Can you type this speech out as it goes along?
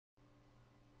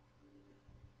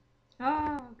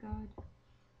Oh god.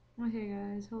 Okay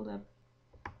guys, hold up.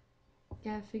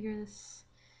 Gotta figure this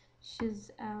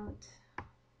shiz out.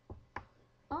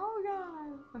 Oh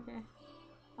god. Okay.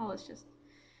 Oh, let's just...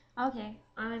 Okay,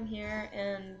 I'm here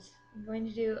and I'm going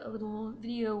to do a little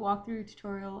video walkthrough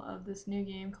tutorial of this new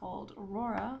game called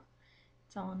Aurora.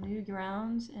 It's on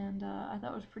Newgrounds, and I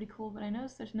thought it was pretty cool, but I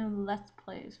noticed there's no Let's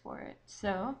Plays for it.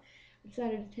 So I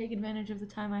decided to take advantage of the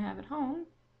time I have at home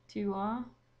to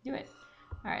do it.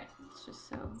 Alright,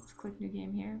 let's click new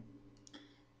game here.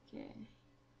 Okay.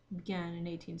 Began in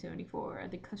 1874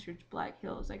 at the Custard's Black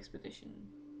Hills expedition.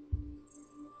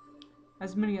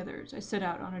 As many others, I set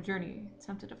out on a journey,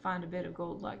 attempted to find a bit of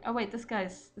gold luck. Oh wait, this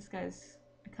guy's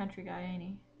a country guy, ain't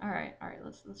he? Alright,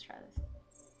 let's try this.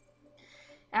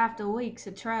 After weeks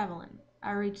of traveling,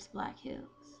 I reached the Black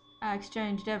Hills. I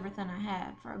exchanged everything I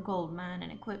had for a gold mine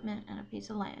and equipment and a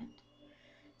piece of land.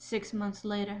 6 months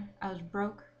later, I was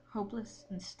broke, hopeless,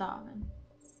 and starving.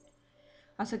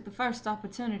 I took the first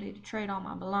opportunity to trade all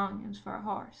my belongings for a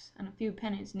horse and a few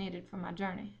pennies needed for my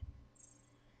journey.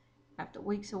 After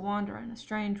weeks of wandering, a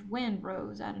strange wind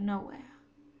rose out of nowhere.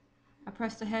 I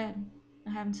pressed ahead.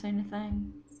 I haven't seen a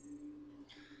thing.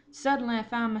 Suddenly, I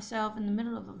found myself in the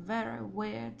middle of a very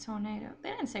weird tornado. They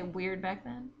didn't say weird back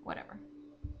then. Whatever.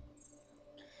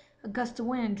 A gust of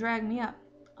wind dragged me up.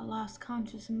 I lost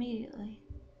conscious immediately.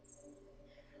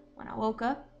 When I woke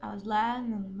up, I was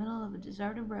lying in the middle of a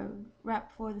deserted road, right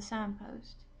before the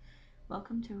signpost.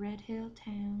 Welcome to Red Hill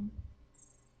Town.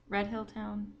 Red Hill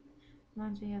Town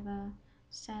reminds me of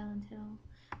Silent Hill.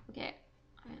 Okay.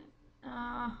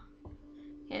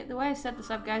 Okay, the way I set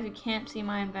this up, guys, you can't see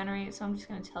my inventory, so I'm just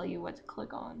going to tell you what to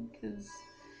click on, because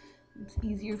it's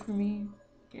easier for me.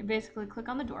 Okay, basically click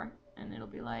on the door, and it'll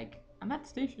be like, I'm at the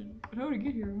station, but how do I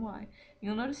get here and why?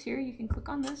 You'll notice here, you can click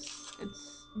on this.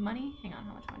 It's money. Hang on,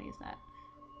 how much money is that?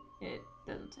 It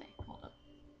doesn't say. Hold up.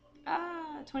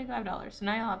 $25. So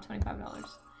now you'll have $25.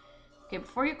 Okay,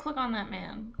 before you click on that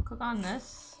man, click on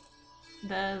this.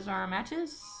 Those are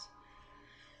matches.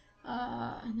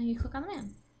 And then you click on the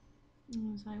man.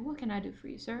 And it's like, what can I do for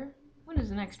you, sir? When does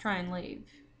the next train leave?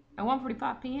 At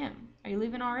 1:45 p.m. Are you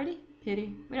leaving already?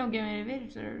 Pity. We don't get any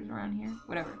visitors around here.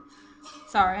 Whatever.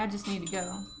 Sorry, I just need to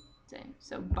go.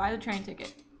 So buy the train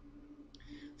ticket.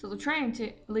 So the train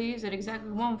leaves at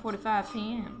exactly 1:45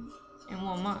 p.m. in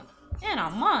 1 month. In a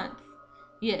month?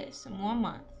 Yes, in 1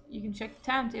 month. You can check the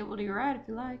timetable to your right if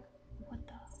you like. What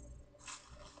the?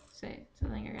 So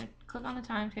then you're going to click on the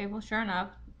timetable. Sure enough,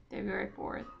 February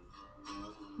 4th.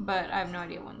 But I have no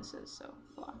idea when this is, so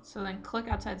blah. So then click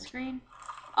outside the screen.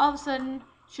 All of a sudden,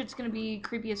 shit's going to be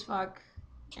creepy as fuck.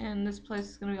 And this place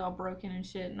is going to be all broken and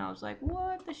shit. And I was like,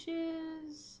 what the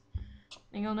shiz?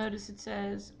 And you'll notice it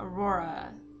says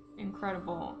Aurora.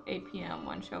 Incredible. 8 p.m.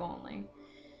 One show only.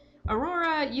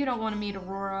 Aurora, you don't want to meet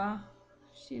Aurora.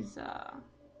 She's,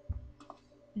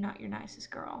 not your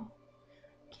nicest girl.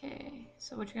 Okay,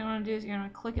 so what you're going to do is you're going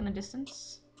to click in the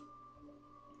distance.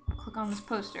 Click on this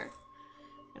poster.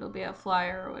 It'll be a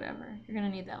flyer or whatever. You're going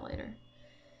to need that later.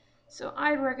 So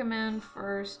I'd recommend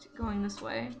first going this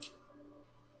way.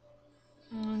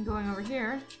 And going over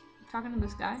here. Talking to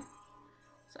this guy.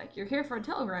 It's like, you're here for a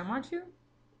telegram, aren't you?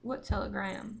 What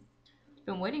telegram? It's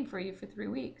been waiting for you for 3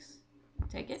 weeks.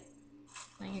 Take it.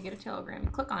 Then you get a telegram. You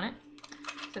click on it.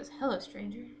 It says, hello,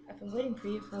 stranger. I've been waiting for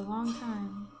you for a long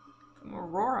time. From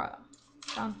Aurora.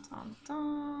 Dun, dun,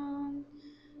 dun.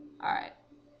 Alright.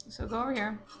 So go over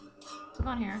here. Click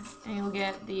on here. And you'll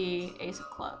get the Ace of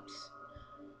Clubs.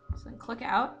 So then click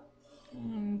out.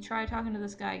 And try talking to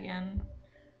this guy again.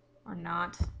 Or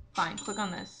not. Fine. Click on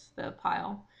this. The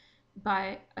pile.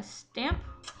 Buy a stamp.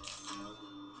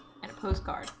 And a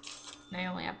postcard. Now you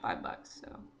only have $5,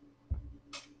 so.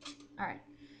 Alright.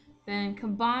 Then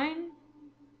combine,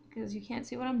 because you can't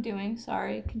see what I'm doing,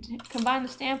 sorry. Combine the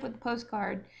stamp with the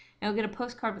postcard, and you'll get a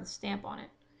postcard with a stamp on it.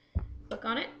 Click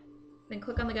on it, then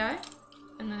click on the guy,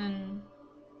 and then,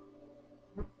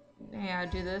 yeah,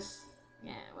 do this.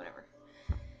 Yeah, whatever.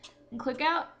 And click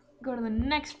out, go to the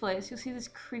next place. You'll see this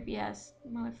creepy ass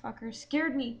motherfucker.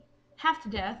 Scared me half to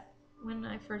death when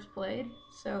I first played,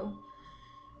 so,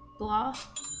 blah,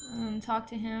 and talk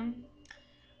to him.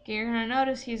 Okay, you're gonna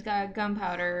notice he's got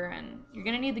gunpowder, and you're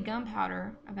gonna need the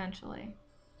gunpowder eventually.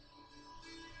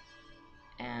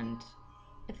 And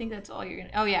I think that's all you're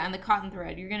gonna... Oh yeah, and the cotton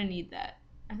thread. You're gonna need that.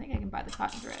 I think I can buy the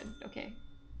cotton thread. Okay.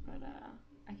 But,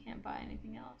 I can't buy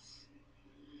anything else.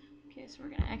 Okay, so we're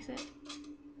gonna exit.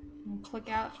 And click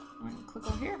out. And click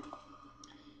over here.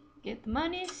 Get the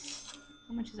monies.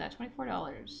 How much is that?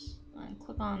 $24. And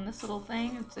click on this little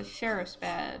thing. It's a sheriff's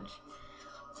badge.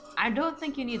 I don't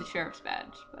think you need the sheriff's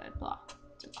badge, but blah.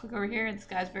 So click over here. This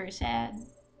guy's very sad.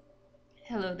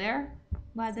 Hello there.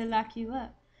 Why'd they lock you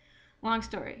up? Long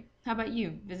story. How about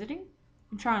you? Visiting?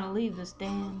 I'm trying to leave this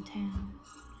damn town.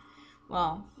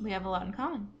 Well, we have a lot in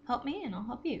common. Help me and I'll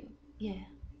help you. Yeah,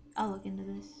 I'll look into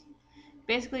this.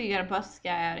 Basically, you gotta bust this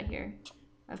guy out of here.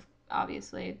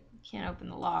 Obviously, you can't open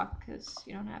the lock because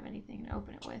you don't have anything to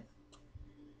open it with.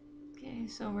 Okay,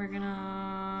 so we're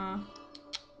gonna...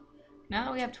 Now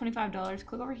that we have $25,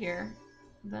 click over here.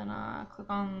 Then click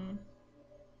on...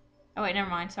 Oh wait, never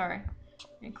mind, sorry.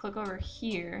 And click over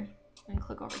here. And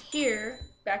click over here.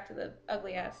 Back to the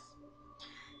ugly ass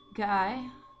guy.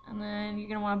 And then you're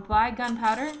gonna want to buy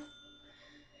gunpowder.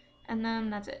 And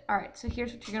then that's it. Alright, so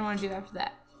here's what you're gonna want to do after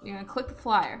that. You're gonna click the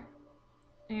flyer.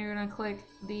 And you're gonna click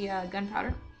the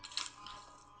gunpowder.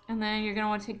 And then you're gonna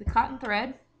want to take the cotton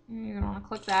thread. And you're gonna want to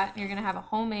click that. And you're gonna have a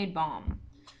homemade bomb.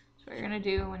 So what you're gonna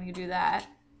do when you do that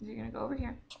is you're gonna go over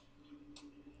here.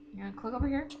 You're gonna click over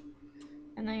here.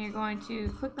 And then you're going to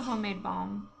click the homemade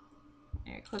bomb.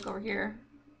 And you click over here.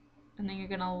 And then you're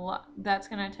gonna, that's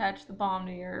gonna attach the bomb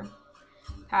to your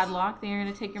padlock. Then you're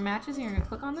gonna take your matches and you're gonna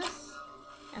click on this.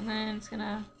 And then it's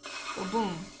gonna go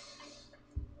boom.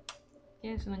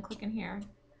 Okay, so then click in here.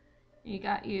 You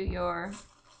got your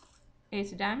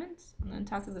ace of diamonds. And then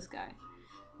talk to this guy.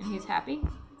 And he's happy.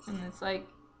 And it's like,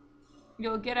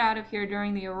 you'll get out of here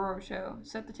during the Aurora show.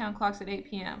 Set the town clocks at 8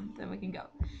 p.m. Then we can go.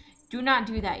 Do not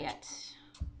do that yet.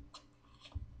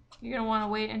 You're going to want to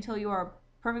wait until you are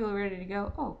perfectly ready to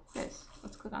go. Oh, this.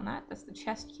 Let's click on that. That's the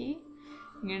chest key.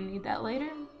 You're going to need that later.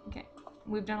 Okay.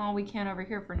 We've done all we can over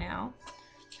here for now.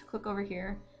 So click over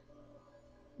here.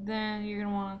 Then you're going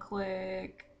to want to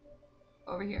click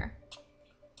over here.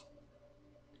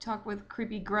 Talk with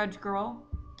creepy grudge girl.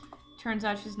 Turns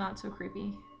out she's not so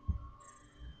creepy.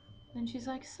 Then she's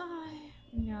like, sigh.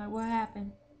 And you're like, what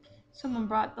happened? Someone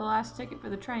brought the last ticket for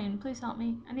the train. Please help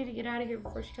me. I need to get out of here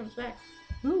before she comes back.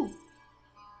 Ooh.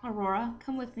 Aurora,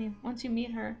 come with me. Once you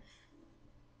meet her,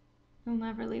 you'll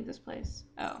never leave this place.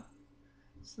 Oh.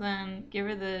 So then give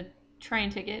her the train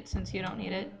ticket since you don't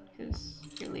need it because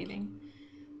you're leaving.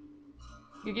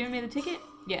 You're giving me the ticket?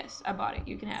 Yes, I bought it.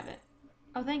 You can have it.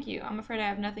 Oh, thank you. I'm afraid I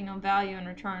have nothing of value in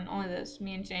return. Only this.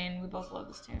 Me and Jane, we both love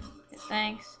this tune. Okay,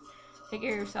 thanks. Take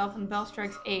care of yourself. When the bell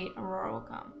strikes 8, Aurora will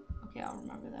come. Okay, I'll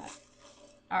remember that.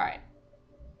 Alright.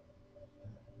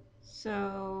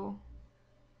 So,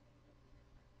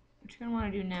 what you're going to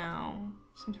want to do now,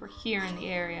 since we're here in the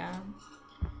area,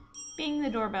 being the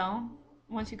doorbell,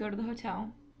 once you go to the hotel,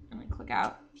 and then click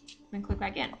out, then click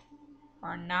back in.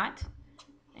 Or not,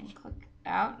 and click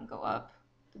out and go up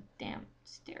the damn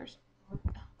stairs.